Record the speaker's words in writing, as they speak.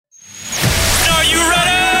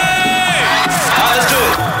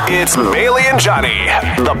It's Bailey and Johnny,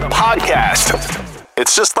 the podcast.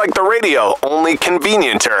 It's just like the radio, only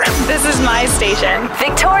convenienter. This is my station.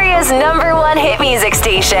 Victoria's #1 hit music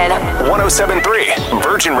station. 107.3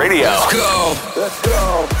 Virgin Radio. Let's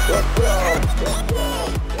go.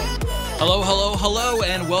 Hello,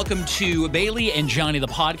 and welcome to Bailey and Johnny, the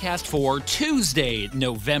podcast for Tuesday,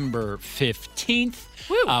 November 15th.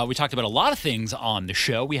 We talked about a lot of things on the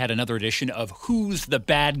show. We had another edition of Who's the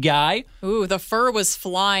Bad Guy? Ooh, the fur was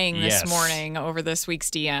flying this Yes. morning over this week's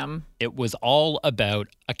DM. It was all about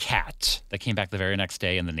a cat that came back the very next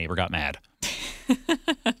day and the neighbor got mad.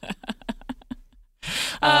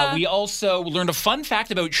 We also learned a fun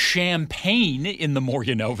fact about champagne in the More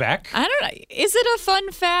You Know Vec. I don't know. Is it a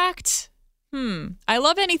fun fact? I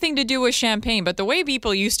love anything to do with champagne, but the way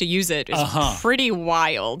people used to use it is pretty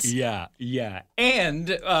wild. Yeah.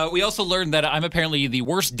 And we also learned that I'm apparently the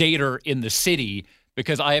worst dater in the city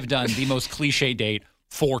because I have done the most cliche date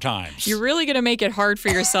 4 times. You're really going to make it hard for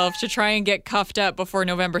yourself to try and get cuffed up before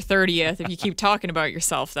November 30th if you keep talking about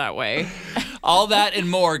yourself that way. All that and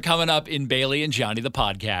more coming up in Bailey and Johnny, the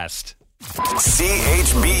podcast.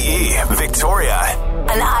 CHBE, Victoria.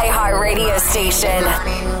 An iHeart radio station.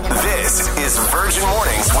 This is Virgin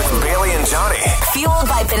Mornings with Bailey and Johnny. Fueled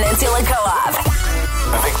by Peninsula Co-op.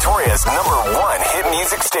 Victoria's #1 hit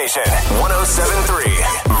music station. 107.3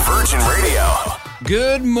 Virgin Radio.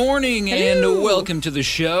 Good morning and welcome to the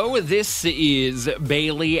show. This is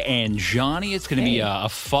Bailey and Johnny. It's going to be a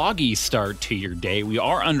foggy start to your day. We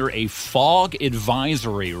are under a fog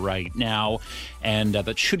advisory right now, and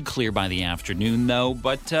that should clear by the afternoon, though.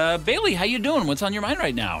 But Bailey, how you doing? What's on your mind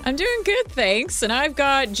right now? I'm doing good, thanks. And I've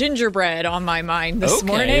got gingerbread on my mind this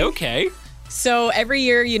morning. Okay. So every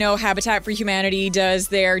year, Habitat for Humanity does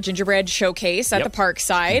their gingerbread showcase at the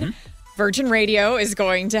Parkside. Mm-hmm. Virgin Radio is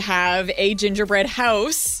going to have a gingerbread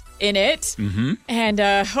house in it. Mm-hmm. And,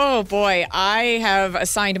 oh boy, I have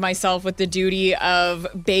assigned myself with the duty of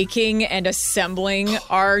baking and assembling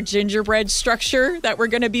our gingerbread structure that we're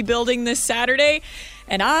going to be building this Saturday.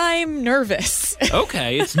 And I'm nervous.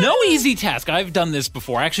 Okay, it's no easy task. I've done this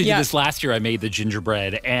before. I actually did this last year. I made the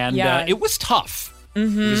gingerbread, and it was tough.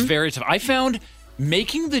 Mm-hmm. It was very tough. I found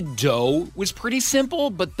making the dough was pretty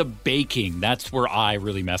simple, but the baking, that's where I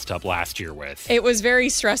really messed up last year with. It was very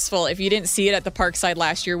stressful. If you didn't see it at the Parkside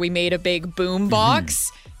last year, we made a big boom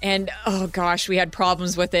box. And, oh gosh, we had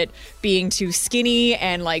problems with it being too skinny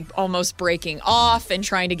and like almost breaking off and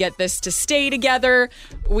trying to get this to stay together.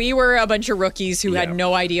 We were a bunch of rookies who had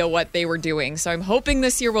no idea what they were doing. So I'm hoping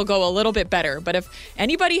this year will go a little bit better. But if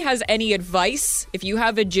anybody has any advice, if you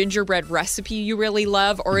have a gingerbread recipe you really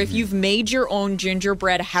love, or if you've made your own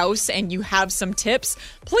gingerbread house and you have some tips,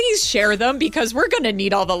 please share them because we're going to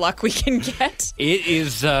need all the luck we can get. It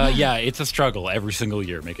is, it's a struggle every single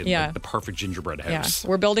year making the perfect gingerbread house. Yeah,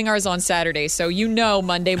 we're building ours on Saturday, so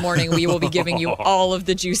Monday morning we will be giving you all of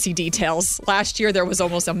the juicy details. Last year there was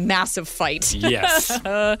almost a massive fight. Yes.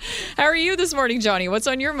 How are you this morning, Johnny? What's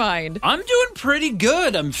on your mind? I'm doing pretty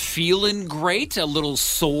good. I'm feeling great, a little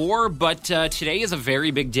sore, but today is a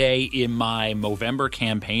very big day in my Movember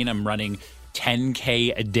campaign. I'm running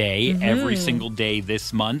 10K a day every single day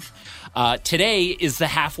this month. Today is the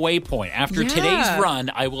halfway point. After today's run,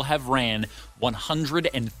 I will have ran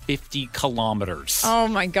 150 kilometers. Oh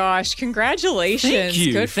my gosh, congratulations. Thank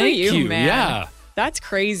you. Good for you, man. Yeah. That's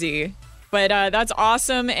crazy. But that's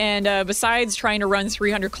awesome. And besides trying to run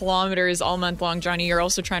 300 kilometers all month long, Johnny, you're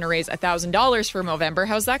also trying to raise $1,000 for Movember.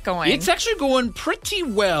 How's that going? It's actually going pretty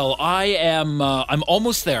well. I'm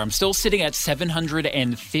almost there. I'm still sitting at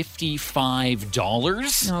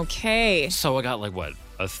 $755. Okay. So I got a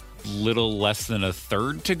little less than a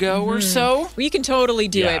third to go or so. Well, you can totally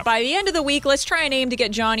do it. By the end of the week, let's try and aim to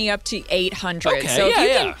get Johnny up to 800. Okay, so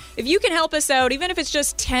if you can help us out, even if it's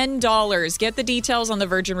just $10, get the details on the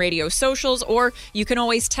Virgin Radio socials, or you can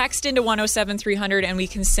always text into 107-300 and we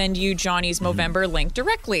can send you Johnny's Movember link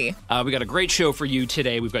directly. We got a great show for you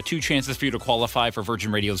today. We've got 2 chances for you to qualify for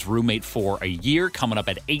Virgin Radio's Roommate for a Year coming up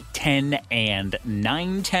at 8:10 and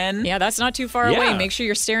 9:10. Yeah, that's not too far away. Make sure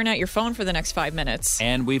you're staring at your phone for the next 5 minutes.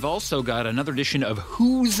 And we've also got another edition of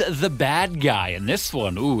Who's the Bad Guy? And this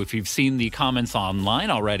one, if you've seen the comments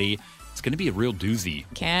online already, it's going to be a real doozy.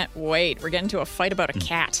 Can't wait. We're getting to a fight about a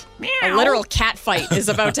cat. Meow. A literal cat fight is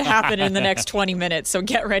about to happen in the next 20 minutes, so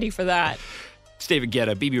get ready for that. It's David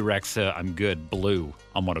Guetta, BB Rexa, I'm Good, Blue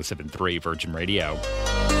on 107.3 Virgin Radio.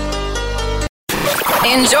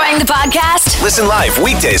 Enjoying the podcast? Listen live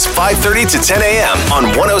weekdays 5:30 to 10 a.m.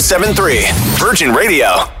 on 107.3 Virgin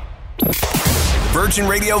Radio. Virgin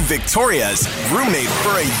Radio Victoria's Roommate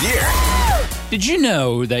for a Year. Did you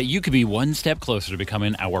know that you could be one step closer to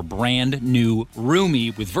becoming our brand new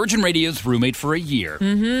roomie with Virgin Radio's Roommate for a Year?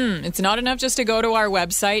 It's not enough just to go to our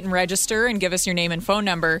website and register and give us your name and phone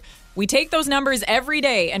number. We take those numbers every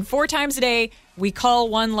day, and 4 times a day, we call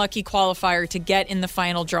one lucky qualifier to get in the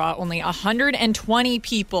final draw. Only 120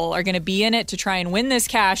 people are going to be in it to try and win this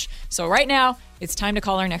cash. So right now, it's time to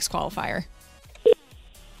call our next qualifier.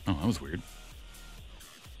 Oh, that was weird.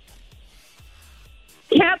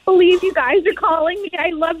 Can't believe you guys are calling me. I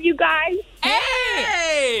love you guys.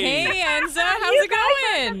 Hey, Enza, how's it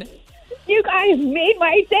going? You guys made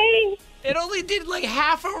my day. It only did like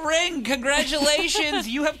half a ring. Congratulations.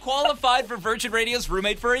 You have qualified for Virgin Radio's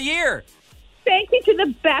Roommate for a Year. Thank you to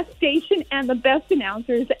the best station and the best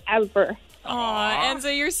announcers ever. Aw,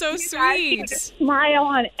 Enza, you're so You guys sweet. put a smile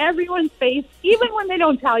on everyone's face, even when they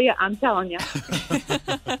don't tell you. I'm telling you.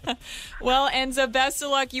 Well, Enza, best of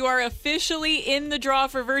luck. You are officially in the draw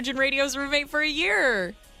for Virgin Radio's Roommate for a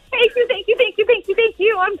Year. Thank you, thank you, thank you, thank you, thank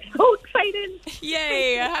you. I'm so excited.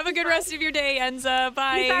 Yay. Have a good rest of your day, Enza.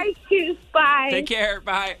 Bye. You guys too. Bye. Take care.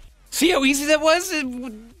 Bye. See how easy that was? It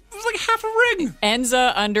was like half a ring.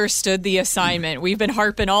 Enza understood the assignment. We've been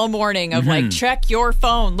harping all morning of check your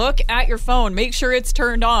phone. Look at your phone. Make sure it's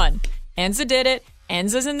turned on. Enza did it.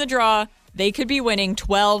 Enza's in the draw. They could be winning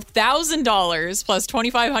 $12,000 plus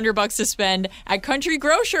 $2,500 to spend at Country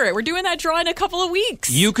Grocer. We're doing that draw in a couple of weeks.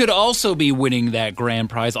 You could also be winning that grand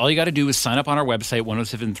prize. All you got to do is sign up on our website,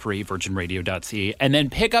 1073virginradio.ca, and then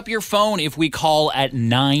pick up your phone if we call at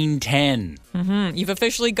 9:10. You've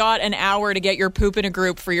officially got an hour to get your poop in a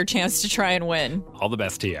group for your chance to try and win. All the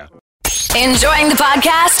best to you. Enjoying the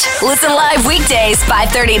podcast? Listen live weekdays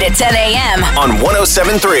 5:30 to 10 a.m. On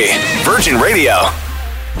 1073 Virgin Radio.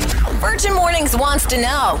 Virgin Mornings wants to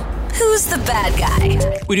know, who's the bad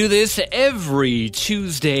guy? We do this every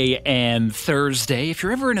Tuesday and Thursday. If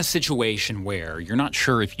you're ever in a situation where you're not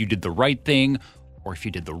sure if you did the right thing or if you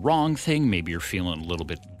did the wrong thing, maybe you're feeling a little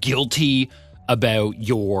bit guilty about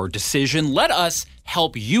your decision, let us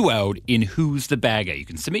help you out in Who's the Bad Guy. You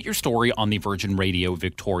can submit your story on the Virgin Radio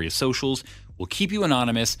Victoria socials. We'll keep you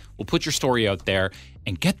anonymous. We'll put your story out there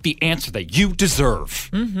and get the answer that you deserve.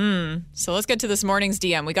 So let's get to this morning's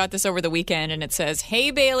DM. We got this over the weekend, and it says,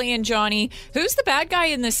 "Hey, Bailey and Johnny, who's the bad guy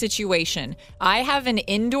in this situation? I have an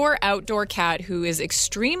indoor-outdoor cat who is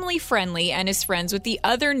extremely friendly and is friends with the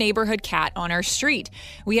other neighborhood cat on our street.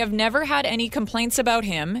 We have never had any complaints about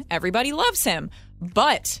him. Everybody loves him.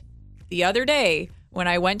 But the other day, when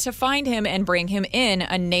I went to find him and bring him in,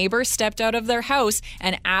 a neighbor stepped out of their house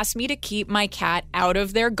and asked me to keep my cat out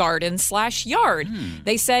of their garden/yard.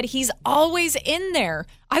 They said he's always in there.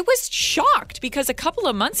 I was shocked because a couple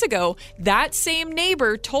of months ago, that same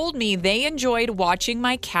neighbor told me they enjoyed watching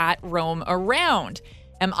my cat roam around.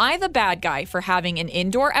 Am I the bad guy for having an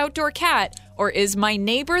indoor-outdoor cat, or is my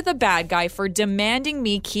neighbor the bad guy for demanding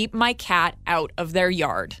me keep my cat out of their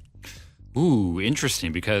yard?" Ooh,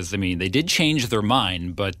 interesting, because, I mean, they did change their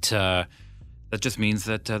mind, but that just means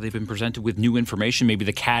that they've been presented with new information. Maybe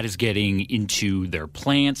the cat is getting into their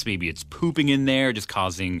plants. Maybe it's pooping in there, just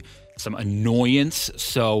causing some annoyance.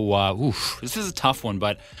 So, this is a tough one,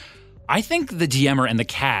 but I think the DMer and the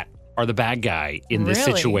cat are the bad guy in this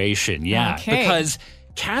Really? situation. Yeah, Okay. because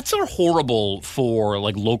cats are horrible for,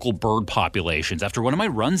 like, local bird populations. After one of my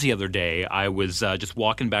runs the other day, I was just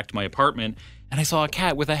walking back to my apartment, and I saw a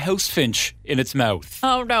cat with a house finch in its mouth.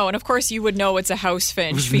 Oh, no. And of course, you would know it's a house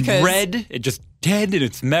finch It was because red, it just dead in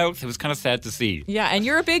its mouth. It was kind of sad to see. Yeah, and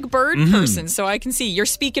you're a big bird person, so I can see you're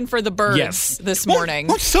speaking for the birds Yes. this morning.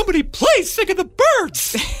 Won't somebody please think of the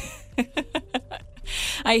birds?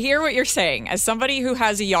 I hear what you're saying. As somebody who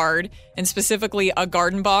has a yard, and specifically a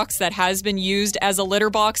garden box that has been used as a litter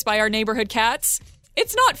box by our neighborhood cats,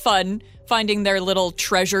 it's not fun finding their little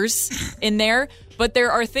treasures in there, but there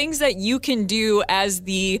are things that you can do as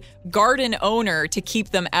the garden owner to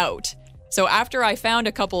keep them out. So after I found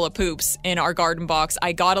a couple of poops in our garden box,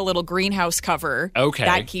 I got a little greenhouse cover Okay.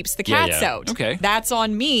 that keeps the Yeah, cats yeah. out. Okay. That's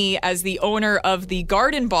on me as the owner of the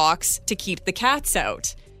garden box to keep the cats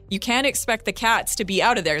out. You can't expect the cats to be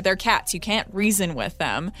out of there. They're cats. You can't reason with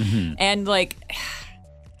them. And like,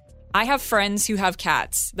 I have friends who have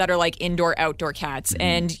cats that are like indoor-outdoor cats,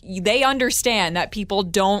 and they understand that people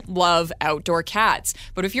don't love outdoor cats.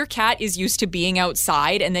 But if your cat is used to being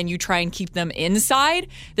outside and then you try and keep them inside,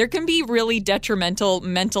 there can be really detrimental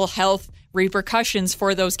mental health repercussions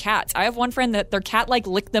for those cats. I have one friend that their cat like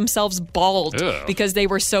licked themselves bald Ugh. because they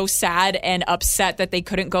were so sad and upset that they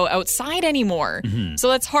couldn't go outside anymore. So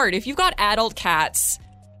that's hard. If you've got adult cats,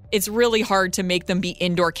 it's really hard to make them be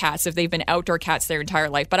indoor cats if they've been outdoor cats their entire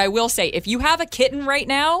life. But I will say, if you have a kitten right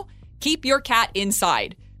now, keep your cat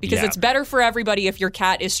inside because Yeah. it's better for everybody if your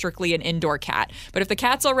cat is strictly an indoor cat. But if the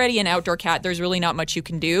cat's already an outdoor cat, there's really not much you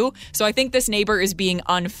can do. So I think this neighbor is being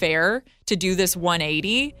unfair to do this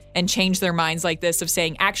 180 and change their minds like this of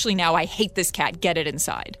saying, actually, now I hate this cat, get it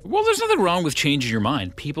inside. Well, there's nothing wrong with changing your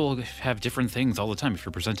mind. People have different things all the time. If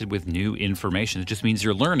you're presented with new information, it just means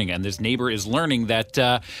you're learning. And this neighbor is learning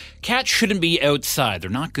that cats shouldn't be outside. They're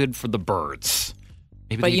not good for the birds.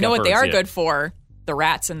 Maybe But you know what they birds, are yeah. good for? The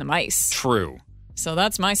rats and the mice. True. So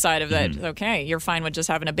that's my side of that. Okay, you're fine with just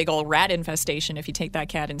having a big old rat infestation if you take that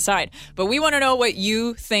cat inside. But we want to know what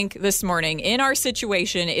you think this morning. In our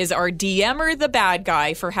situation, is our DMer the bad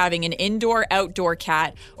guy for having an indoor-outdoor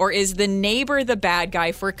cat, or is the neighbor the bad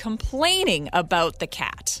guy for complaining about the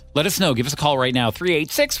cat? Let us know. Give us a call right now,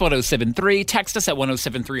 386-1073. Text us at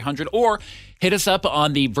 107300 or hit us up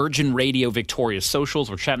on the Virgin Radio Victoria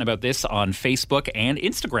socials. We're chatting about this on Facebook and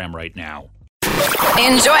Instagram right now.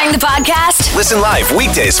 Enjoying the podcast? Listen live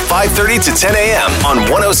weekdays 5:30 to 10 a.m. on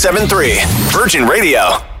 107.3 Virgin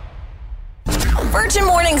Radio. Virgin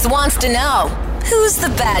Mornings wants to know, who's the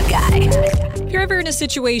bad guy? If you're ever in a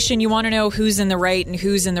situation you want to know who's in the right and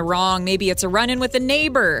who's in the wrong, maybe it's a run-in with a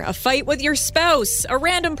neighbor, a fight with your spouse, a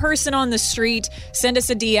random person on the street, send us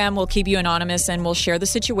a DM. We'll keep you anonymous and we'll share the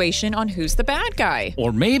situation on who's the bad guy.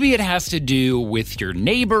 Or maybe it has to do with your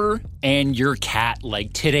neighbor and your cat,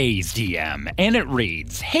 like today's DM. And it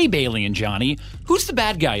reads, "Hey, Bailey and Johnny, who's the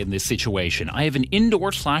bad guy in this situation? I have an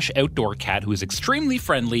indoor/outdoor cat who is extremely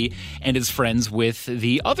friendly and is friends with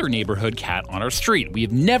the other neighborhood cat on our street. We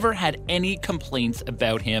have never had any complaints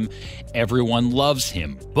about him. Everyone loves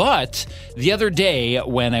him. But the other day,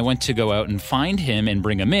 when I went to go out and find him and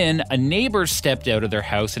bring him in, a neighbor stepped out of their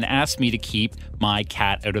house and asked me to keep my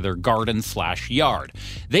cat out of their garden/yard.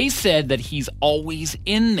 They said that he's always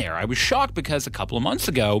in there. I was shocked because a couple of months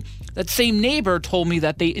ago, that same neighbor told me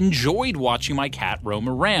that they enjoyed watching my cat roam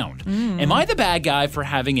around. Am I the bad guy for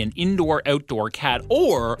having an indoor-outdoor cat,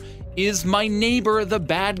 or is my neighbor the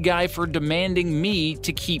bad guy for demanding me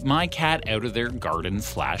to keep my cat out of their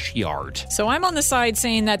garden/yard? So I'm on the side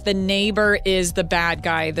saying that the neighbor is the bad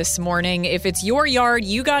guy this morning. If it's your yard,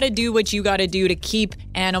 you got to do what you got to do to keep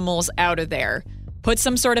animals out of there. Put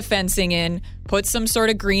some sort of fencing in, put some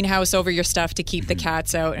sort of greenhouse over your stuff to keep the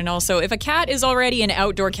cats out. And also, if a cat is already an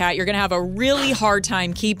outdoor cat, you're going to have a really hard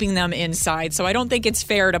time keeping them inside. So I don't think it's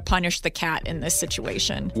fair to punish the cat in this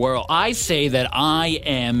situation. Well, I say that I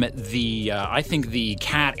think the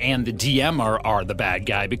cat and the DM are the bad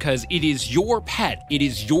guy because it is your pet. It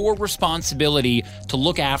is your responsibility to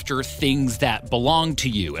look after things that belong to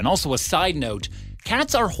you. And also a side note,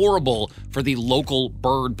 cats are horrible for the local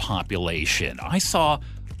bird population. I saw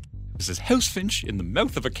this house finch in the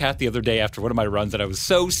mouth of a cat the other day after one of my runs, and I was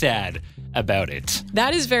so sad about it.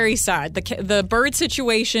 That is very sad. The bird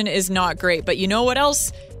situation is not great, but you know what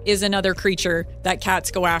else is another creature that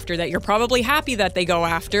cats go after that you're probably happy that they go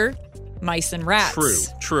after? Mice and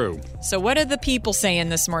rats. True. So what are the people saying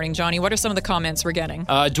this morning, Johnny? What are some of the comments we're getting?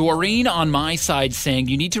 Doreen on my side saying,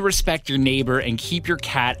 you need to respect your neighbor and keep your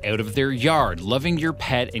cat out of their yard. Loving your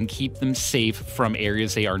pet and keep them safe from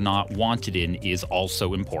areas they are not wanted in is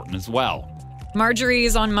also important as well. Marjorie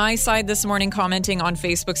is on my side this morning commenting on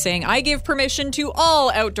Facebook saying, I give permission to all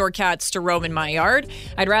outdoor cats to roam in my yard.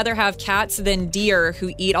 I'd rather have cats than deer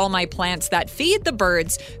who eat all my plants that feed the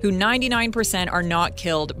birds, who 99% are not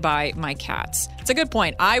killed by my cats. It's a good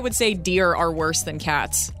point. I would say deer are worse than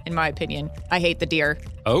cats, in my opinion. I hate the deer.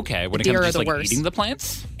 Okay, when it Deer comes are to the just worst. eating the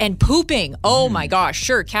plants? And pooping. Oh my gosh.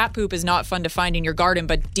 Sure, cat poop is not fun to find in your garden,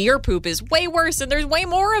 but deer poop is way worse and there's way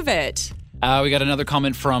more of it. We got another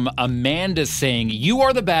comment from Amanda saying, you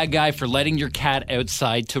are the bad guy for letting your cat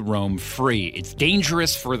outside to roam free. It's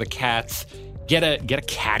dangerous for the cats. Get a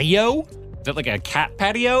catio? Is that like a cat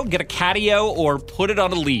patio? Get a catio or put it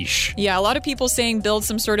on a leash. Yeah, a lot of people saying build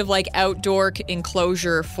some sort of like outdoor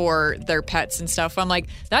enclosure for their pets and stuff. I'm like,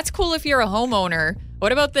 that's cool if you're a homeowner.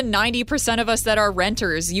 What about the 90% of us that are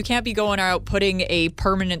renters? You can't be going out putting a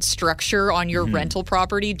permanent structure on your rental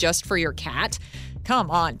property just for your cat.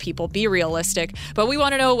 Come on, people, be realistic. But we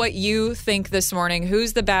want to know what you think this morning.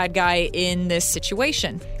 Who's the bad guy in this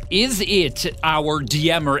situation? Is it our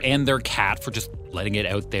DMer and their cat for just letting it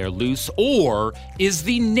out there loose? Or is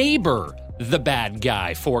the neighbor the bad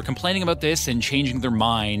guy for complaining about this and changing their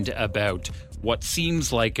mind about what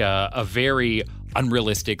seems like a very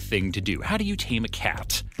unrealistic thing to do? How do you tame a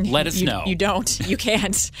cat? Let us know. You don't. You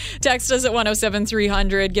can't. Text us at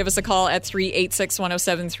 107300. Give us a call at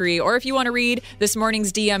 386-1073. Or if you want to read this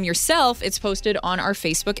morning's DM yourself, it's posted on our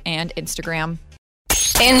Facebook and Instagram.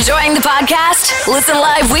 Enjoying the podcast? Listen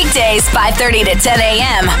live weekdays 5:30 to 10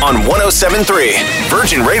 a.m. on 107.3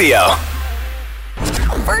 Virgin Radio.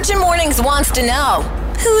 Virgin Mornings wants to know,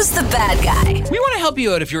 who's the bad guy? We want to help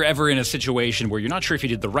you out if you're ever in a situation where you're not sure if you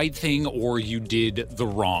did the right thing or you did the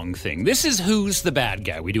wrong thing. This is Who's the Bad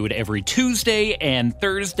Guy. We do it every Tuesday and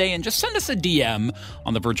Thursday, and just send us a DM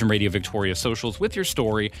on the Virgin Radio Victoria socials with your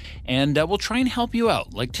story, and we'll try and help you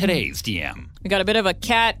out, like today's DM. We got a bit of a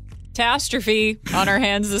catastrophe on our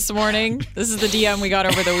hands this morning. This is the DM we got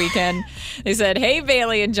over the weekend. They said, "Hey,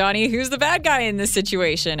 Bailey and Johnny, who's the bad guy in this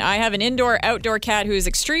situation? I have an indoor-outdoor cat who is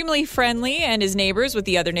extremely friendly and is neighbors with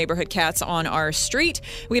the other neighborhood cats on our street.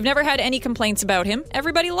 We've never had any complaints about him.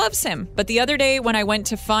 Everybody loves him. But the other day when I went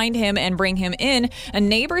to find him and bring him in, a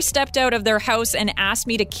neighbor stepped out of their house and asked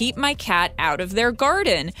me to keep my cat out of their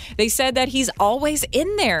garden. They said that he's always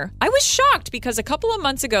in there. I was shocked because a couple of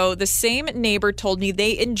months ago, the same neighbor told me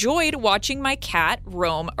they enjoyed watching my cat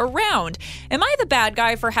roam around. Am I the bad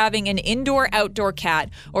guy for having an indoor-outdoor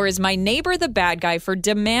cat, or is my neighbor the bad guy for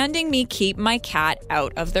demanding me keep my cat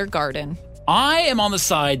out of their garden?" I am on the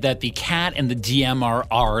side that the cat and the DM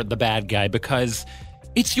are the bad guy because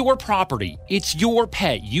it's your property. It's your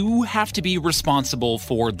pet. You have to be responsible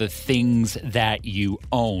for the things that you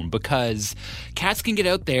own because cats can get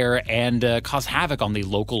out there and cause havoc on the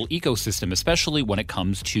local ecosystem, especially when it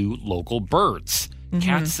comes to local birds.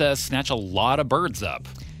 Cats snatch a lot of birds up.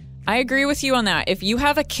 I agree with you on that. If you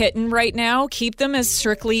have a kitten right now, keep them as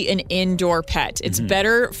strictly an indoor pet. It's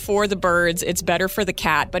better for the birds. It's better for the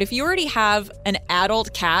cat. But if you already have an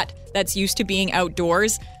adult cat that's used to being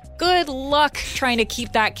outdoors, good luck trying to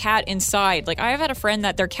keep that cat inside. Like, I've had a friend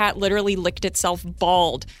that their cat literally licked itself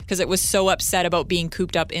bald because it was so upset about being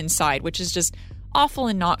cooped up inside, which is just awful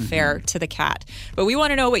and not fair to the cat. But we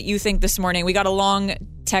want to know what you think this morning. We got a long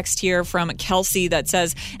text here from Kelsey that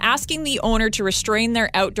says, asking the owner to restrain their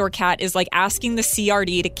outdoor cat is like asking the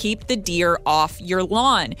CRD to keep the deer off your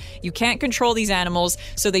lawn. You can't control these animals,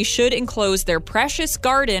 so they should enclose their precious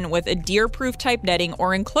garden with a deer-proof type netting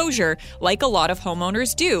or enclosure like a lot of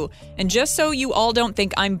homeowners do. And just so you all don't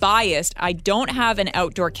think I'm biased, I don't have an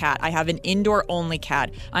outdoor cat. I have an indoor-only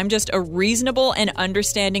cat. I'm just a reasonable and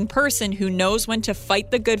understanding person who knows when to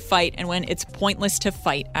fight the good fight and when it's pointless to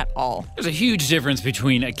fight at all. There's a huge difference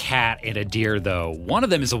between a cat and a deer, though. One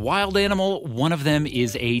of them is a wild animal. One of them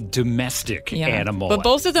is a domestic animal. But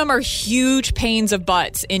both of them are huge pains of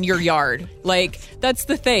butts in your yard. Like, that's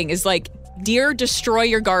the thing, is like, deer destroy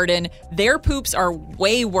your garden. Their poops are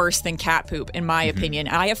way worse than cat poop, in my opinion.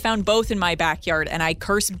 I have found both in my backyard, and I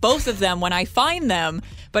curse both of them when I find them.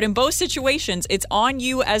 But in both situations, it's on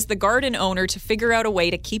you as the garden owner to figure out a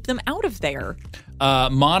way to keep them out of there.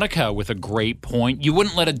 Monica with a great point. You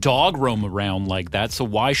wouldn't let a dog roam around like that, so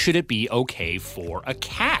why should it be okay for a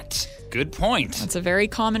cat? Good point. That's a very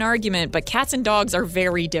common argument, but cats and dogs are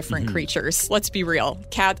very different creatures. Let's be real.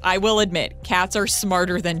 I will admit, cats are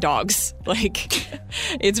smarter than dogs. Like,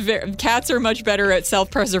 cats are much better at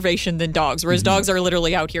self-preservation than dogs, whereas dogs are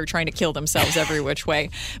literally out here trying to kill themselves every which way.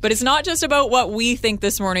 But it's not just about what we think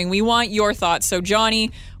this morning. We want your thoughts. So,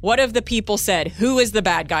 Johnny, what have the people said? Who is the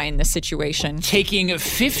bad guy in this situation? Taking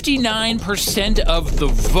 59% of the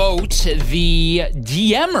vote, the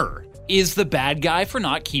DMer is the bad guy for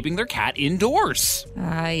not keeping their cat indoors.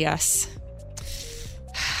 Yes.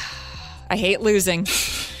 I hate losing,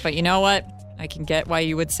 but you know what? I can get why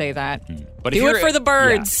you would say that. But do it for the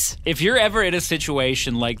birds. Yeah. If you're ever in a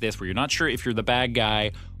situation like this where you're not sure if you're the bad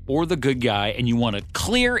guy or the good guy and you want a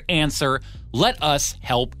clear answer, let us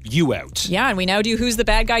help you out. Yeah, and we now do Who's the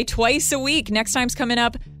Bad Guy twice a week. Next time's coming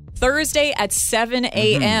up Thursday at 7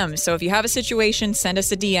 a.m. So if you have a situation, send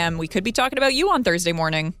us a DM. We could be talking about you on Thursday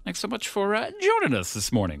morning. Thanks so much for joining us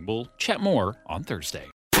this morning. We'll chat more on Thursday.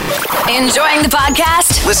 Enjoying the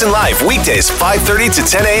podcast? Listen live weekdays 5:30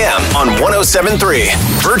 to 10 a.m. on 107.3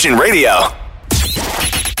 Virgin Radio.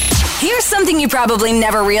 Here's something you probably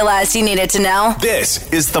never realized you needed to know.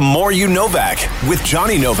 This is The More You Novak with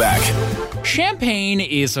Johnny Novak. Champagne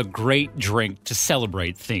is a great drink to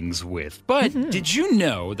celebrate things with, but did you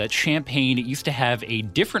know that champagne used to have a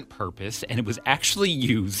different purpose and it was actually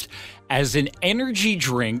used as an energy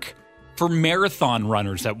drink for marathon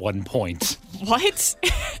runners at one point? What?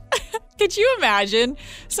 Could you imagine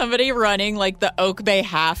somebody running like the Oak Bay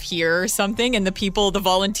Half here or something, and the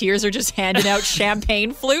volunteers are just handing out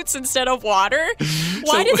champagne flutes instead of water?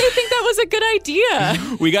 Why did they think that was a good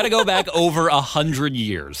idea? We got to go back over 100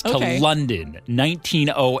 years to London,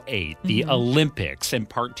 1908, the Olympics, and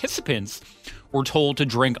participants were told to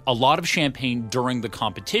drink a lot of champagne during the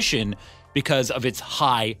competition because of its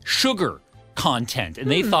high sugar content.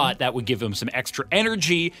 And they thought that would give them some extra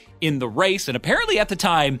energy in the race. And apparently at the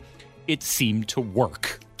time, it seemed to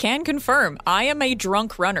work. can confirm I am a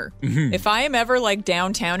drunk runner. If I am ever like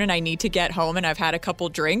downtown and I need to get home and I've had a couple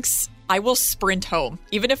drinks, I will sprint home.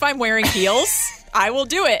 Even if I'm wearing heels, I will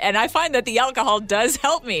do it. And I find that the alcohol does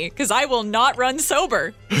help me because I will not run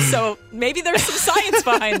sober. So maybe there's some science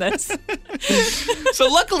behind this. So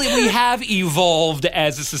luckily we have evolved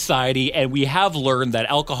as a society and we have learned that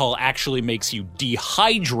alcohol actually makes you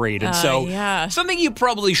dehydrated. Something you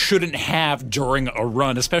probably shouldn't have during a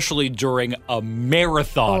run, especially during a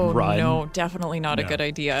marathon run. No, definitely not a good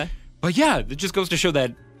idea. But yeah, it just goes to show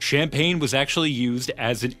that champagne was actually used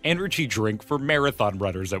as an energy drink for marathon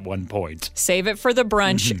runners at one point. Save it for the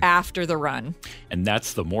brunch after the run. And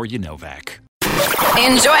that's the more you know, Vac.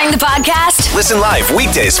 Enjoying the podcast? Listen live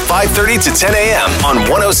weekdays 5:30 to 10 a.m. on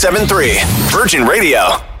 107.3 Virgin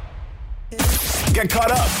Radio. Get caught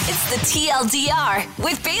up. It's the TLDR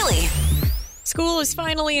with Bailey. School is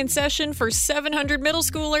finally in session for 700 middle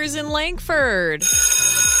schoolers in Langford.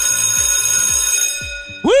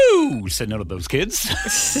 Woo! Said no to those kids.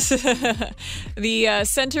 The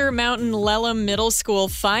Center Mountain Lellam Middle School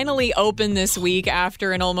finally opened this week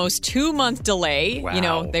after an almost 2-month delay. Wow. You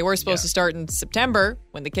know, they were supposed to start in September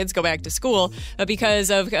when the kids go back to school, but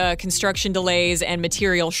because of construction delays and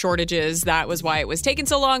material shortages, that was why it was taking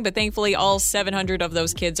so long. But thankfully, all 700 of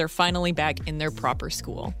those kids are finally back in their proper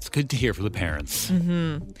school. It's good to hear for the parents.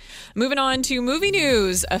 Moving on to movie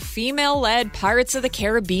news. A female-led Pirates of the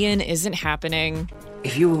Caribbean isn't happening.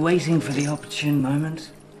 If you were waiting for the opportune moment,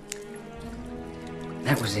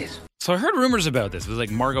 that was it. So I heard rumors about this. It was like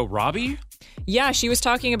Margot Robbie? Yeah, she was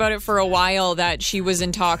talking about it for a while, that she was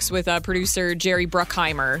in talks with producer Jerry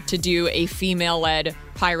Bruckheimer to do a female-led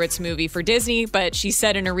Pirates movie for Disney, but she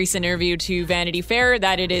said in a recent interview to Vanity Fair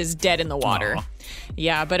that it is dead in the water. Aww.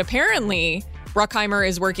 Yeah, but apparently Bruckheimer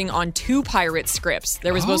is working on 2 pirate scripts.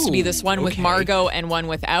 There was supposed to be this one with Margot and one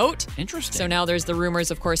without. Interesting. So now there's the rumors,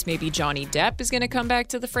 of course, maybe Johnny Depp is going to come back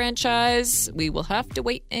to the franchise. We will have to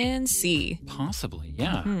wait and see. Possibly,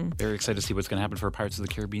 yeah. Very excited to see what's going to happen for Pirates of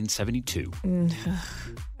the Caribbean 72.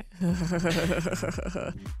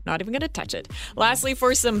 Not even going to touch it. Lastly,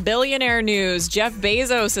 for some billionaire news, Jeff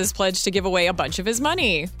Bezos has pledged to give away a bunch of his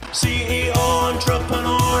money. CEO,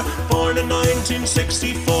 entrepreneur, born in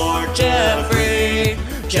 1964,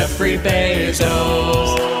 Jeffrey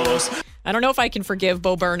Bezos. I don't know if I can forgive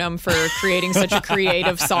Bo Burnham for creating such a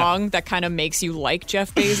creative song that kind of makes you like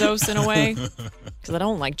Jeff Bezos in a way. Because I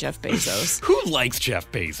don't like Jeff Bezos. Who likes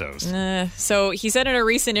Jeff Bezos? So he said in a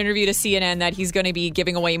recent interview to CNN that he's going to be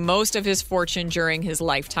giving away most of his fortune during his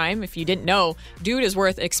lifetime. If you didn't know, dude is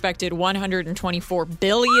worth expected $124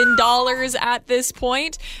 billion at this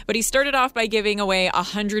point. But he started off by giving away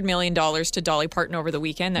 $100 million to Dolly Parton over the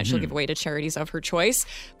weekend that she'll give away to charities of her choice.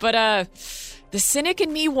 But the cynic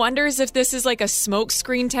in me wonders if this is like a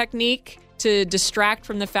smokescreen technique to distract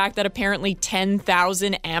from the fact that apparently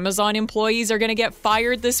 10,000 Amazon employees are going to get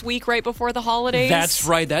fired this week right before the holidays. That's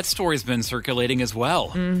right. That story's been circulating as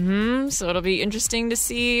well. So it'll be interesting to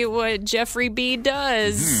see what Jeffrey B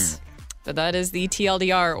does. But that is the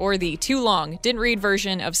TLDR, or the too long, didn't read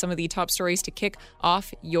version of some of the top stories to kick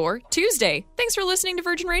off your Tuesday. Thanks for listening to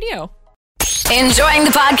Virgin Radio. Enjoying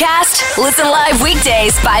the podcast? Listen live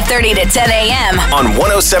weekdays 5:30 to 10 a.m. on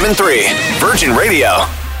 107.3 Virgin Radio.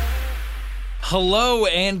 Hello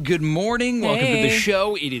and good morning. Welcome to the Hey.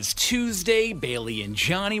 show. It is Tuesday. Bailey and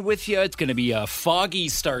Johnny with you. It's going to be a foggy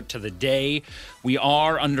start to the day. We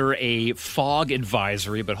are under a fog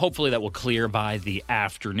advisory, but hopefully that will clear by the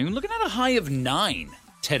afternoon. Looking at a high of 9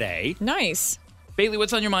 today. Nice. Bailey,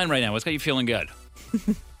 what's on your mind right now? What's got you feeling good?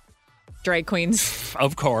 Drag queens.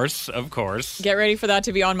 Of course, of course. Get ready for that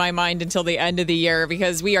to be on my mind until the end of the year,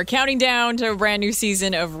 because we are counting down to a brand new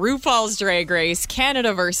season of RuPaul's Drag Race,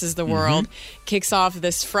 Canada versus the World. Kicks off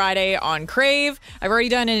this Friday on Crave. I've already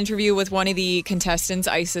done an interview with one of the contestants,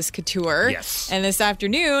 Isis Couture. Yes. And this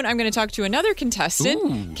afternoon, I'm going to talk to another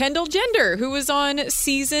contestant, Kendall Gender, who was on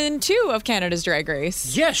season 2 of Canada's Drag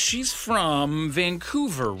Race. Yes, she's from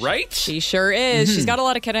Vancouver, right? She sure is. She's got a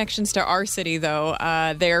lot of connections to our city, though.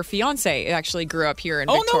 Their fiance actually grew up here in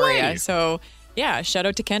Oh, no Victoria. way. So, yeah, shout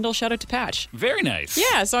out to Kendall, shout out to Patch. Very nice.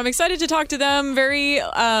 Yeah, so I'm excited to talk to them.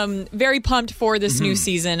 Very pumped for this new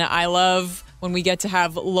season. I love when we get to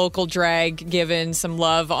have local drag given some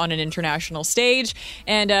love on an international stage.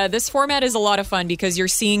 And this format is a lot of fun because you're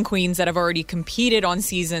seeing queens that have already competed on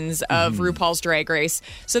seasons of RuPaul's Drag Race.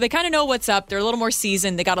 So they kind of know what's up. They're a little more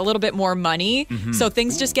seasoned. They got a little bit more money. So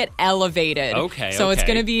things just get elevated. Okay, So it's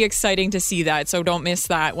okay. going to be exciting to see that. So don't miss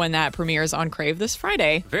that when that premieres on Crave this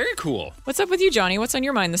Friday. Very cool. What's up with you, Johnny? What's on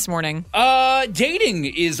your mind this morning? Dating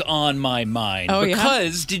is on my mind. Oh, yeah?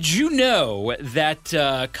 Because did you know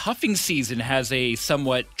that cuffing season has a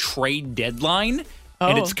somewhat trade deadline,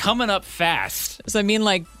 and it's coming up fast. So I mean,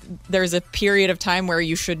 like, there's a period of time where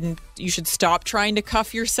you should stop trying to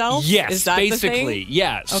cuff yourself? Yes, Is that basically. the thing?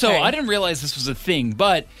 Yeah. So Okay. I didn't realize this was a thing,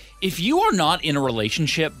 but if you are not in a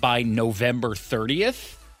relationship by November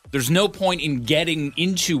 30th, there's no point in getting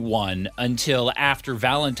into one until after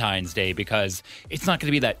Valentine's Day because it's not going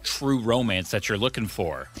to be that true romance that you're looking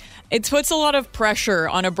for. It puts a lot of pressure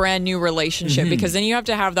on a brand new relationship because then you have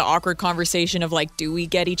to have the awkward conversation of like, do we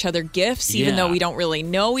get each other gifts even though we don't really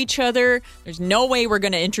know each other? There's no way we're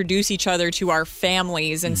going to introduce each other to our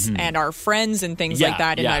families and our friends and things like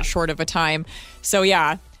that in that short of a time. So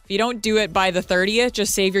yeah, if you don't do it by the 30th,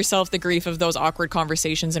 just save yourself the grief of those awkward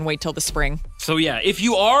conversations and wait till the spring. So yeah, if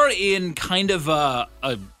you are in kind of a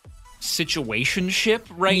situationship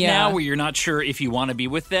right now where you're not sure if you want to be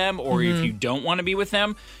with them or if you don't want to be with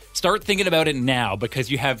them, start thinking about it now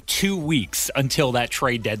because you have 2 weeks until that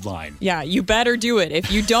trade deadline. Yeah, you better do it.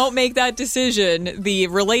 If you don't make that decision, the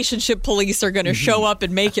relationship police are going to show up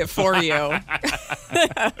and make it for you. We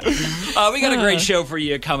got a great show for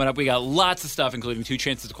you coming up. We got lots of stuff, including 2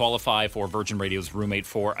 chances to qualify for Virgin Radio's Roommate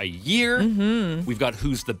for a Year. We've got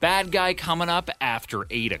Who's the Bad Guy coming up after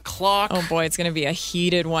 8 o'clock. Oh boy, it's going to be a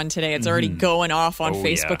heated one today. It's already going off on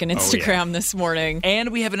Facebook and Instagram this morning.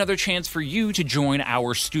 And we have another chance for you to join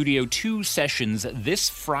our Studio 2 sessions this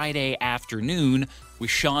Friday afternoon with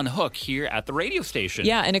Sean Hook here at the radio station.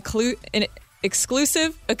 Yeah, an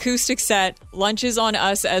exclusive acoustic set. Lunch is on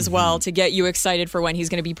us as well to get you excited for when he's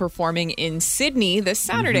going to be performing in Sydney this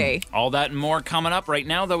Saturday. All that and more coming up. Right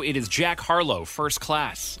now, though, it is Jack Harlow, First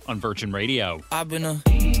Class on Virgin Radio.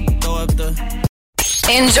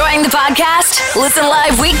 Enjoying the podcast? Listen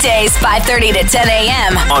live weekdays 5:30 to 10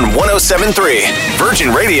 a.m. on 107.3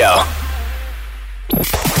 Virgin Radio.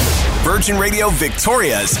 Virgin Radio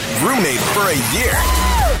Victoria's Roommate for a Year.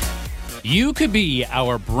 You could be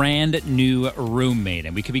our brand new roommate,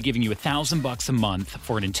 and we could be giving you $1,000 a month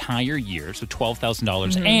for an entire year, so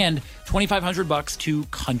 $12,000, and $2,500 to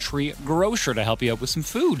Country Grocer to help you out with some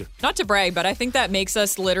food. Not to brag, but I think that makes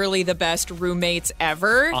us literally the best roommates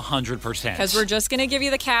ever. 100%. Because we're just going to give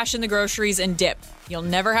you the cash and the groceries and dip. You'll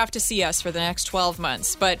never have to see us for the next 12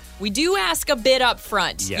 months. But we do ask a bit up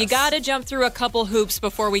front. Yes. You got to jump through a couple hoops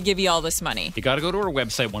before we give you all this money. You got to go to our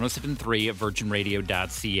website,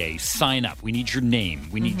 1073virginradio.ca. Sign up. We need your name.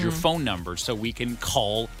 We need your phone number so we can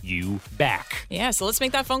call you back. Yeah, so let's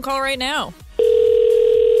make that phone call right now.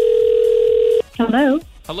 Hello.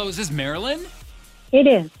 Hello, is this Marilyn? It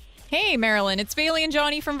is. Hey, Marilyn. It's Bailey and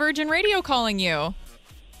Johnny from Virgin Radio calling you.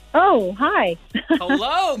 Oh, hi.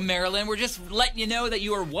 Hello, Marilyn. We're just letting you know that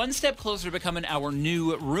you are one step closer to becoming our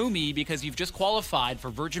new roomie because you've just qualified for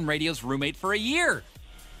Virgin Radio's Roommate for a Year.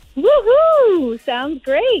 Woohoo! Sounds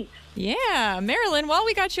great. Yeah, Marilyn, while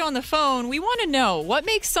we got you on the phone, we want to know, what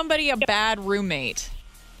makes somebody a bad roommate?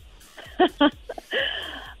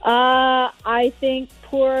 I think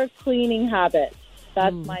poor cleaning habits.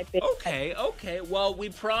 That's my big... Okay. Well, we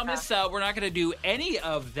promise we're not going to do any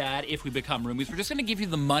of that if we become roomies. We're just going to give you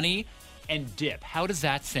the money and dip. How does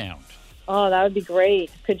that sound? Oh, that would be great.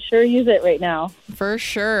 Could sure use it right now. For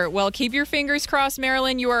sure. Well, keep your fingers crossed,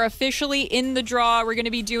 Marilyn. You are officially in the draw. We're going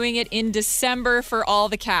to be doing it in December for all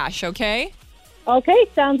the cash, okay? Okay,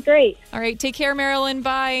 sounds great. All right, take care, Marilyn.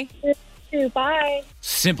 Bye. You too. Bye.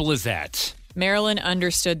 Simple as that. Marilyn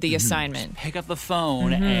understood the assignment. Pick up the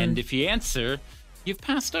phone, and if you answer, you've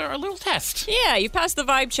passed our little test. Yeah, you passed the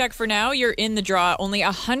vibe check for now. You're in the draw. Only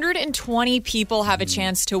 120 people have a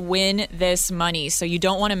chance to win this money, so you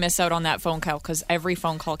don't want to miss out on that phone call because every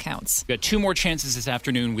phone call counts. We've got 2 more chances this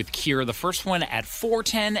afternoon with Kira. The first one at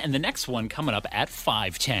 4:10 and the next one coming up at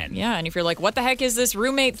 5:10. Yeah, and if you're like, what the heck is this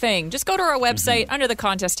roommate thing? Just go to our website. Under the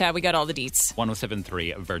contest tab, we got all the deets.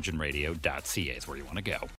 1073virginradio.ca is where you want to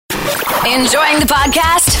go. Enjoying the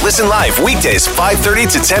podcast? Listen live weekdays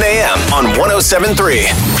 5:30 to 10 a.m. on 107.3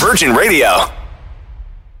 Virgin Radio.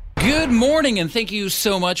 Good morning, and thank you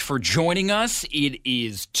so much for joining us. It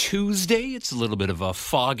is Tuesday. It's a little bit of a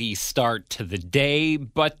foggy start to the day,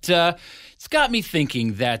 but it's got me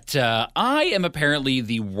thinking that I am apparently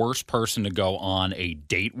the worst person to go on a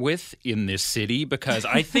date with in this city because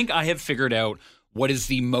I think I have figured out what is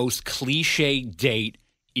the most cliche date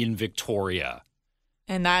in Victoria.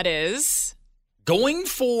 And that is... going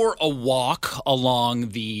for a walk along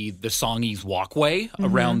the Songhees Walkway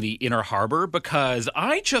around the Inner Harbor, because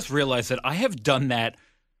I just realized that I have done that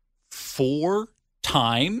 4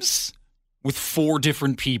 times with 4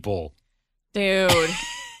 different people. Dude,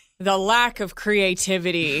 The lack of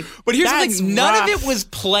creativity. But here's That's the thing. None rough. of it was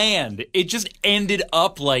planned. It just ended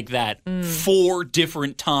up like that 4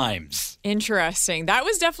 different times. Interesting. That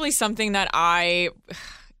was definitely something that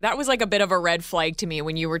that was like a bit of a red flag to me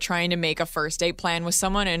when you were trying to make a first date plan with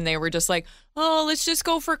someone and they were just like, oh, let's just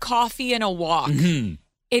go for coffee and a walk.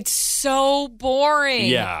 It's so boring.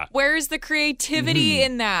 Yeah. Where's the creativity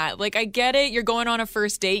in that? Like, I get it. You're going on a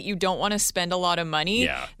first date. You don't want to spend a lot of money.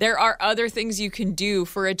 Yeah. There are other things you can do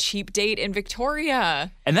for a cheap date in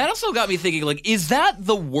Victoria. And that also got me thinking, like, is that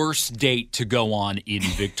the worst date to go on in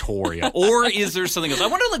Victoria? Or is there something else? I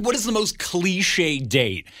wonder, like, what is the most cliche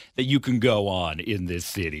date that you can go on in this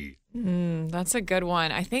city? That's a good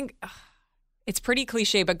one. I think it's pretty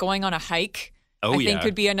cliche, but going on a hike, Oh, I think yeah.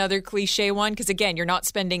 could be another cliche one. Because again, you're not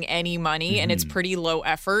spending any money and it's pretty low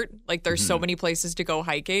effort. Like there's so many places to go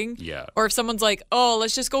hiking. Yeah. Or if someone's like, oh,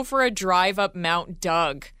 let's just go for a drive up Mount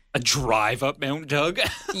Doug. A drive up Mount Doug?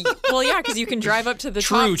 Well, yeah, because you can drive up to the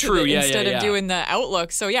True, top true. Yeah, instead yeah, of doing the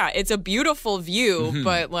outlook. So yeah, it's a beautiful view,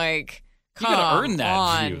 but like, You come gotta earn that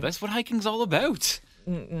on. view. That's what hiking's all about.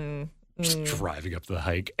 Just driving up the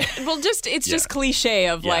hike. Well, it's just cliche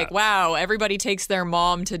of Yeah. like, wow, everybody takes their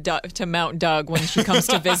mom to Mount Doug when she comes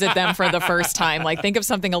to visit them for the first time. Like, think of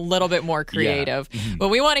something a little bit more creative. But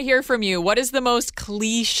we want to hear from you. What is the most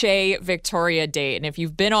cliche Victoria date? And if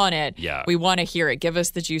you've been on it, we want to hear it. Give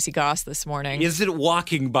us the juicy goss this morning. Is it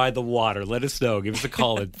walking by the water? Let us know. Give us a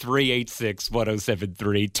call at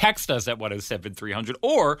 386-1073. Text us at 107300.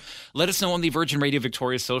 Or let us know on the Virgin Radio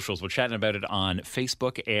Victoria socials. We're chatting about it on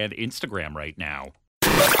Facebook and Instagram right now.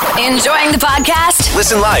 Enjoying the podcast?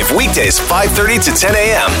 Listen live weekdays 5:30 to 10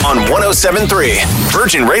 a.m. on 107.3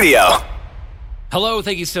 Virgin Radio. Hello,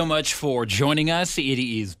 thank you so much for joining us. It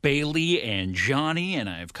is Bailey and Johnny, and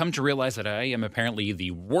I've come to realize that I am apparently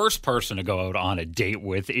the worst person to go out on a date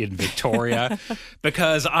with in Victoria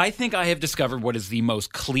because I think I have discovered what is the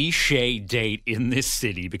most cliche date in this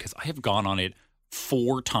city because I have gone on it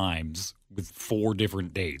 4 times with 4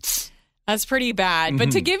 different dates. That's pretty bad.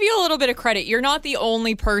 But to give you a little bit of credit, you're not the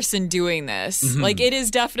only person doing this. Like, it is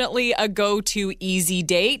definitely a go-to easy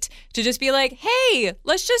date to just be like, hey,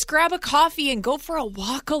 let's just grab a coffee and go for a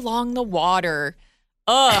walk along the water.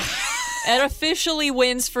 Ugh. It officially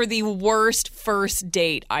wins for the worst first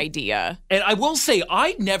date idea. And I will say,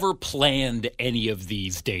 I never planned any of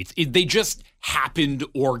these dates. They just happened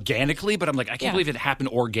organically, but I'm like, I can't believe it happened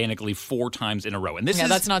organically 4 times in a row. And this is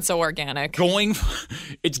that's not so organic.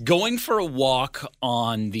 It's going for a walk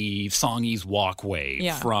on the Songhees Walkway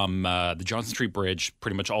from the Johnson Street Bridge,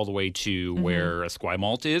 pretty much all the way to where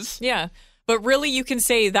Esquimalt is. Yeah. But really, you can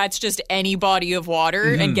say that's just any body of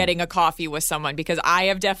water and getting a coffee with someone, because I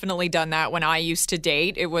have definitely done that when I used to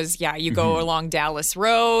date. It was, you go along Dallas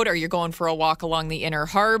Road or you're going for a walk along the Inner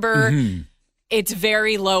Harbor. It's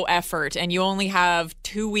very low effort, and you only have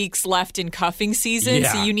 2 weeks left in cuffing season,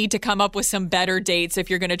 so you need to come up with some better dates if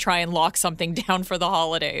you're going to try and lock something down for the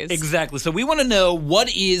holidays. Exactly. So we want to know,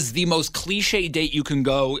 what is the most cliche date you can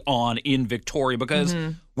go on in Victoria, because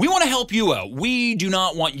we want to help you out. We do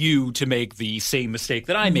not want you to make the same mistake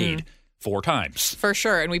that I made 4 times. For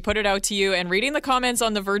sure. And we put it out to you. And reading the comments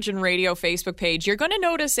on the Virgin Radio Facebook page, you're going to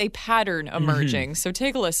notice a pattern emerging. So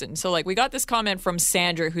take a listen. So, like, we got this comment from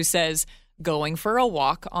Sandra who says, going for a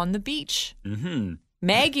walk on the beach.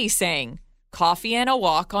 Maggie saying, coffee and a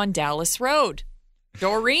walk on Dallas Road.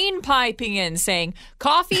 Doreen piping in saying,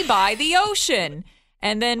 coffee by the ocean.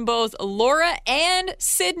 And then both Laura and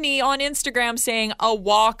Sydney on Instagram saying, a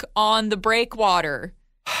walk on the breakwater.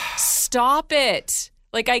 Stop it.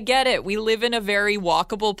 Like, I get it. We live in a very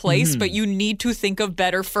walkable place, but you need to think of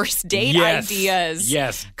better first date ideas.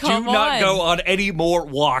 Yes. Come Do not on. go on any more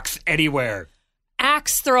walks anywhere.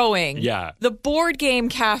 Axe throwing. Yeah. The board game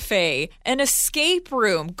cafe. An escape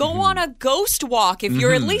room. Go on a ghost walk if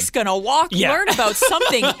you're at least going to walk, learn about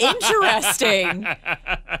something interesting.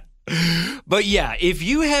 But yeah, if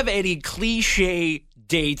you have any cliche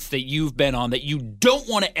dates that you've been on that you don't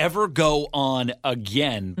want to ever go on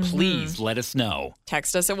again, please let us know.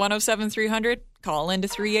 Text us at 107300. Call into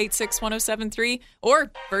 386-1073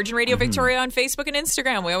 or Virgin Radio Victoria on Facebook and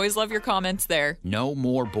Instagram. We always love your comments there. No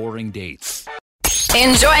more boring dates.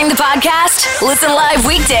 Enjoying the podcast? Listen live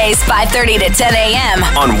weekdays 5:30 to 10 a.m.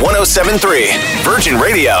 On 107.3 Virgin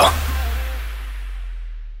Radio.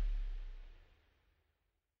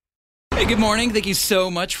 Hey, good morning. Thank you so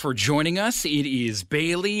much for joining us. It is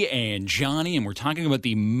Bailey and Johnny, and we're talking about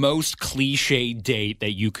the most cliche date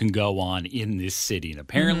that you can go on in this city. And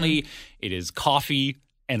apparently, it is coffee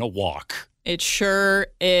and a walk. It sure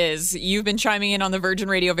is. You've been chiming in on the Virgin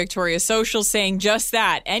Radio Victoria social saying just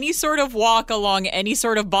that. Any sort of walk along any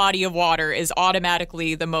sort of body of water is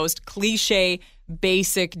automatically the most cliche,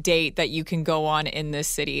 basic date that you can go on in this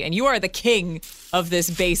city. And you are the king of this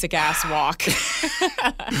basic ass walk.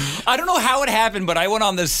 I don't know how it happened, but I went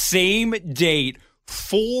on the same date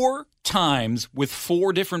 4 times with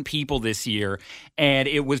 4 different people this year, and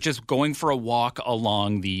it was just going for a walk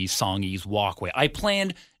along the Songhees Walkway. I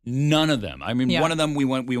planned none of them. I mean, one of them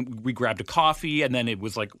we grabbed a coffee, and then it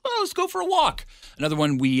was like, oh, let's go for a walk. Another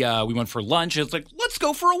one we went for lunch. It's like, let's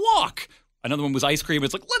go for a walk. Another one was ice cream.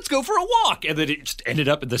 It's like, let's go for a walk. And then it just ended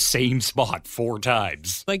up in the same spot 4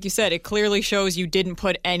 times. Like you said, it clearly shows you didn't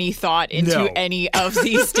put any thought into any of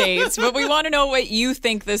these dates. But we want to know what you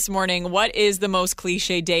think this morning. What is the most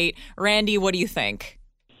cliche date? Randy, what do you think?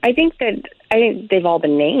 I think they've all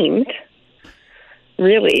been named,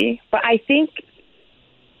 really. But I think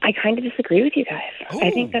I kind of disagree with you guys. Ooh. I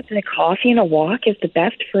think that the coffee and a walk is the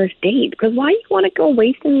best first date. Because why do you want to go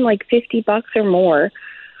wasting like $50 or more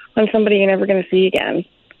on somebody you're never going to see again?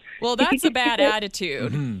 Well, that's a bad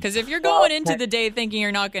attitude. Because if you're going into the day thinking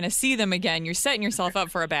you're not going to see them again, you're setting yourself up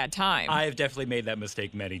for a bad time. I have definitely made that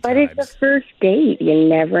mistake many times. But it's the first date. You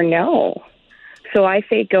never know. So I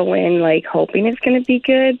say go in like hoping it's going to be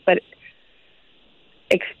good, but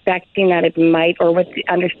expecting that it might, or with the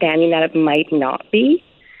understanding that it might not be.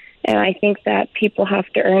 And I think that people have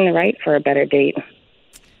to earn the right for a better date.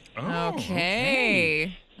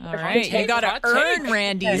 Okay. All right. You got to earn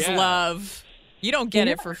Randy's love. You don't get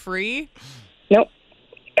it for free. Nope.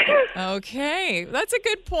 Okay. That's a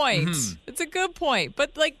good point. It's a good point.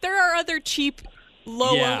 But like there are other cheap,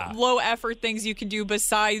 low effort things you can do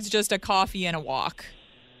besides just a coffee and a walk.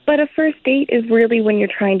 But a first date is really when you're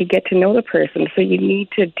trying to get to know the person. So you need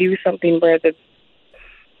to do something where the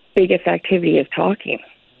biggest activity is talking.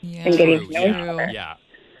 And getting to know each other. Yeah.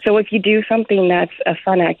 So if you do something that's a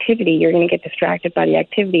fun activity, you're going to get distracted by the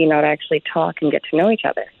activity and not actually talk and get to know each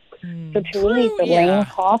other. So to me, the laying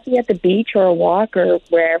coffee at the beach or a walk or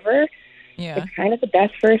wherever, it's kind of the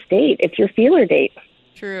best first date. It's your feeler date.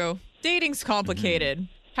 True. Dating's complicated.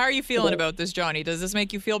 How are you feeling about this, Johnny? Does this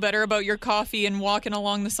make you feel better about your coffee and walking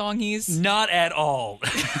along the Songhees? Not at all.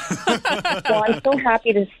 Well, I'm so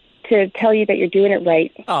happy to tell you that you're doing it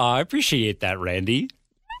right. Oh, I appreciate that, Randy.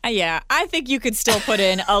 Yeah, I think you could still put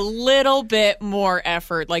in a little bit more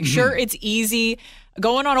effort. Like, sure, it's easy.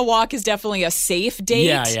 Going on a walk is definitely a safe date.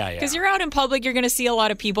 Yeah. Because you're out in public, you're going to see a lot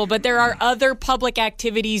of people, but there are other public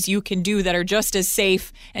activities you can do that are just as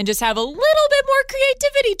safe and just have a little bit more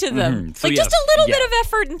creativity to them. So just a little bit of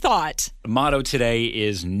effort and thought. The motto today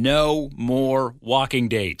is no more walking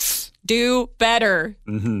dates. Do better.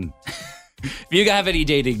 If you have any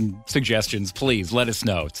dating suggestions, please let us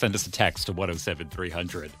know. Send us a text to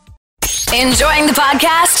 107-300. Enjoying the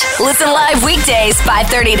podcast? Listen live weekdays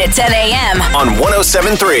 5:30 to 10 a.m. on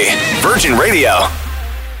 107.3 Virgin Radio.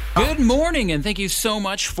 Good morning, and thank you so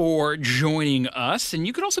much for joining us. And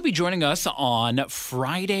you could also be joining us on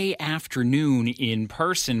Friday afternoon in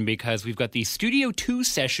person because we've got the Studio 2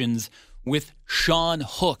 sessions with Sean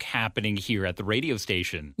Hook happening here at the radio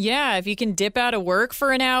station. Yeah, if you can dip out of work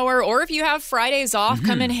for an hour, or if you have Fridays off,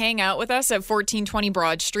 come and hang out with us at 1420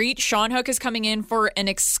 Broad Street. Sean Hook is coming in for an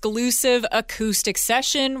exclusive acoustic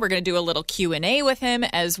session. We're going to do a little Q&A with him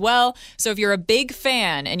as well. So if you're a big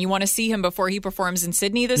fan and you want to see him before he performs in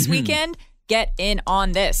Sydney this weekend, get in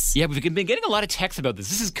on this. Yeah, we've been getting a lot of texts about this.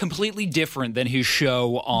 This is completely different than his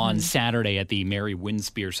show on Saturday at the Mary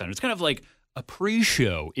Winspear Center. It's kind of like a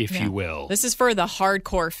pre-show, if you will. This is for the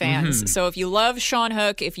hardcore fans. So if you love Sean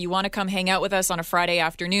Hook, if you want to come hang out with us on a Friday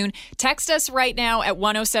afternoon, text us right now at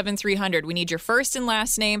 107-300. We need your first and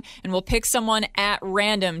last name, and we'll pick someone at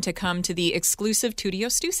random to come to the exclusive Studio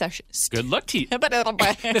 2 sessions. Good luck to you. There's too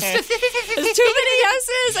many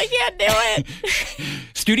yeses. I can't do it.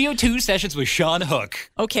 Studio 2 sessions with Sean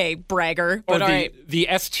Hook. Okay, bragger. Or But all right. the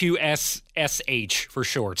S2SSH for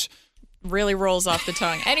short. Really rolls off the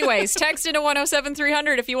tongue. Anyways, text into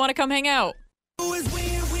 107-300 if you want to come hang out.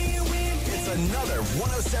 It's another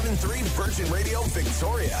 107.3 Virgin Radio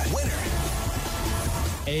Victoria winner.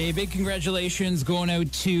 A big congratulations going out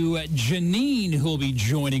to Janine, who will be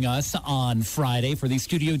joining us on Friday for the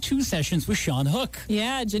Studio 2 sessions with Sean Hook.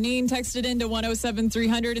 Yeah, Janine texted into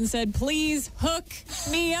 107-300 and said, please hook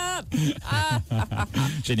me up.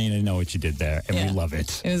 Janine, I know what you did there, and we love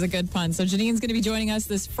it. It was a good pun. So Janine's going to be joining us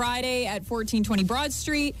this Friday at 1420 Broad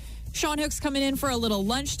Street. Sean Hook's coming in for a little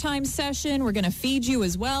lunchtime session. We're going to feed you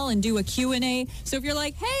as well and do a Q&A. So if you're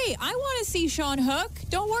like, hey, I want to see Sean Hook,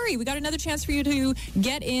 don't worry. We got another chance for you to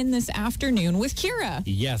get in this afternoon with Kira.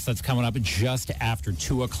 Yes, that's coming up just after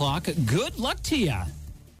 2 o'clock. Good luck to you.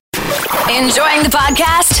 Enjoying the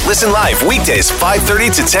podcast? Listen live weekdays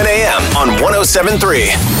 5:30 to 10 a.m. on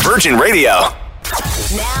 107.3 Virgin Radio.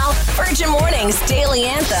 Now, Virgin Mornings Daily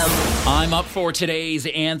Anthem. I'm up for today's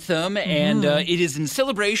anthem, and it is in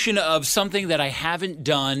celebration of something that I haven't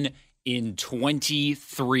done in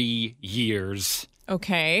 23 years.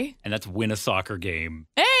 Okay. And that's win a soccer game.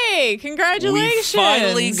 Hey, congratulations. We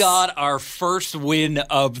finally got our first win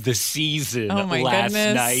of the season last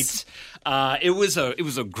night. It was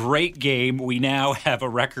a great game. We now have a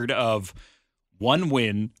record of 1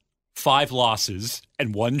 win, 5 losses,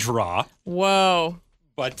 and 1 draw. Whoa.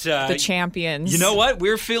 But the champions. You know what? We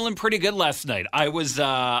were feeling pretty good last night. I was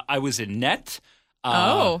in net.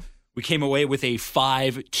 We came away with a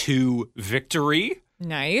 5-2 victory.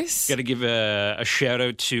 Nice. Got to give a shout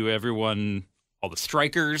out to everyone, all the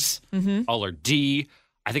strikers, all our D.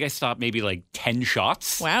 I think I stopped maybe like 10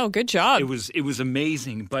 shots. Wow, good job. It was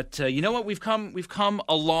amazing. But you know what? We've come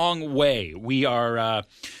a long way. We are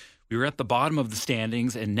we were at the bottom of the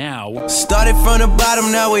standings, and now Started from the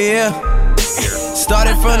bottom, now we're here.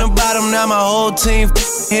 Started from the bottom, now my whole team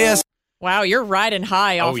here. Wow, you're riding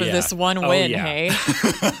high off of this one win, yeah. hey?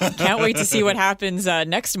 Can't wait to see what happens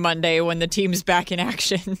next Monday when the team's back in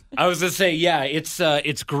action. I was gonna say, yeah,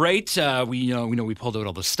 it's great. We pulled out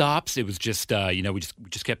all the stops. It was just we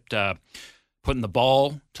just kept putting the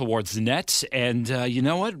ball towards the net, and you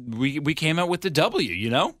know what? We came out with the W. You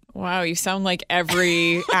know. Wow, you sound like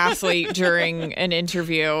every athlete during an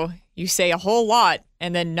interview. You say a whole lot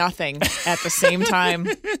and then nothing at the same time.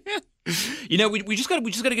 You know, we just got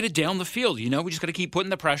to get it down the field. You know, we just got to keep putting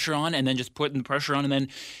the pressure on, and then just putting the pressure on, and then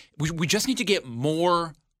we just need to get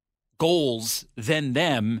more goals than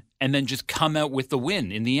them, and then just come out with the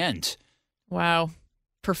win in the end. Wow,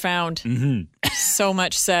 profound. So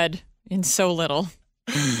much said in so little.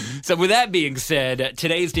 So with that being said,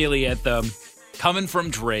 today's Daily Anthem coming from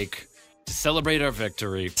Drake to celebrate our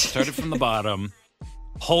victory. Started from the bottom.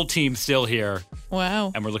 Whole team still here.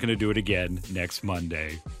 Wow. And we're looking to do it again next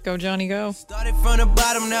Monday. Go, Johnny, go. Started from the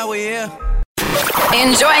bottom, now we're here.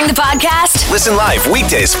 Enjoying the podcast? Listen live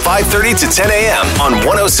weekdays 5:30 to 10 a.m. on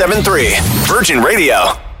 107.3 Virgin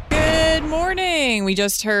Radio. Good morning. We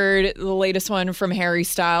just heard the latest one from Harry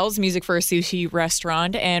Styles, music for a sushi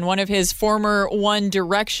restaurant, and one of his former One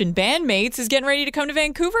Direction bandmates is getting ready to come to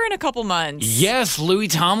Vancouver in a couple months. Yes, Louis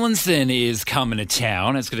Tomlinson is coming to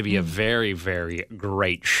town. It's going to be a very, very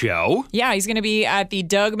great show. Yeah, he's going to be at the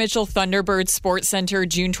Doug Mitchell Thunderbird Sports Center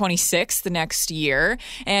June 26th next year.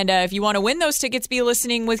 And if you want to win those tickets, be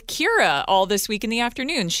listening with Kira all this week in the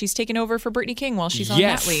afternoon. She's taking over for Brittany King while she's on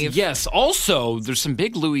that leave. Yes. Also, there's some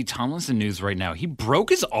big Louis Tomlinson news right now. He broke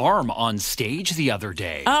his arm on stage the other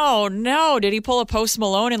day. Oh, no. Did he pull a Post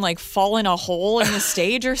Malone and fall in a hole in the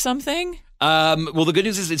stage or something? Well, the good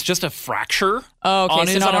news is it's just a fracture. Oh, okay, on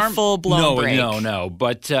so his not arm. A full-blown break. No.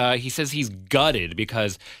 But he says he's gutted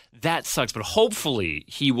because that sucks. But hopefully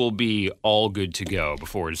he will be all good to go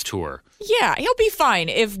before his tour. Yeah, he'll be fine.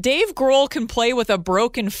 If Dave Grohl can play with a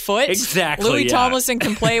broken foot, exactly, Louis Tomlinson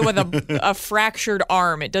can play with a fractured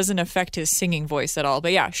arm. It doesn't affect his singing voice at all.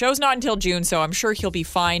 But yeah, show's not until June, so I'm sure he'll be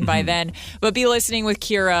fine by then. But be listening with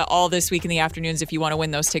Kira all this week in the afternoons if you want to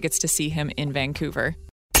win those tickets to see him in Vancouver.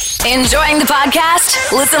 Enjoying the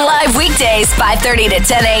podcast? Listen live weekdays 5:30 to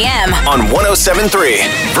 10 a.m. on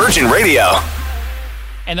 107.3 Virgin Radio.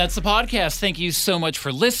 And that's the podcast. Thank you so much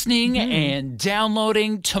for listening and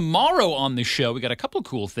downloading. Tomorrow on the show, we got a couple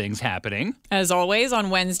cool things happening. As always,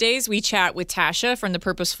 on Wednesdays, we chat with Tasha from The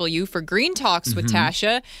Purposeful You for Green Talks with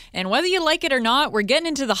Tasha. And whether you like it or not, we're getting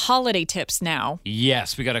into the holiday tips now.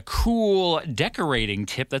 Yes, we got a cool decorating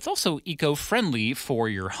tip that's also eco-friendly for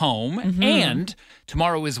your home. And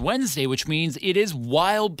tomorrow is Wednesday, which means it is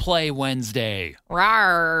Wild Play Wednesday.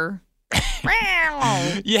 Rawr.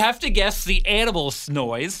 You have to guess the animal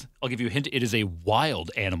noise. I'll give you a hint. It is a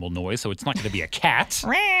wild animal noise, so it's not going to be a cat.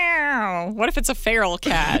 What if it's a feral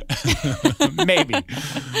cat? Maybe.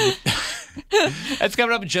 That's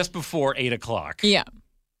coming up just before 8 o'clock. Yeah.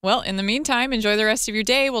 Well, in the meantime, enjoy the rest of your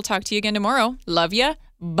day. We'll talk to you again tomorrow. Love ya.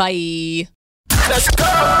 Bye. Let's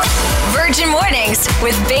go! Virgin Mornings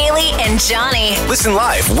with Bailey and Johnny. Listen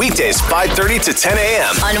live weekdays 5:30 to 10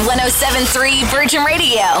 a.m. on 107.3 Virgin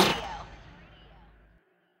Radio.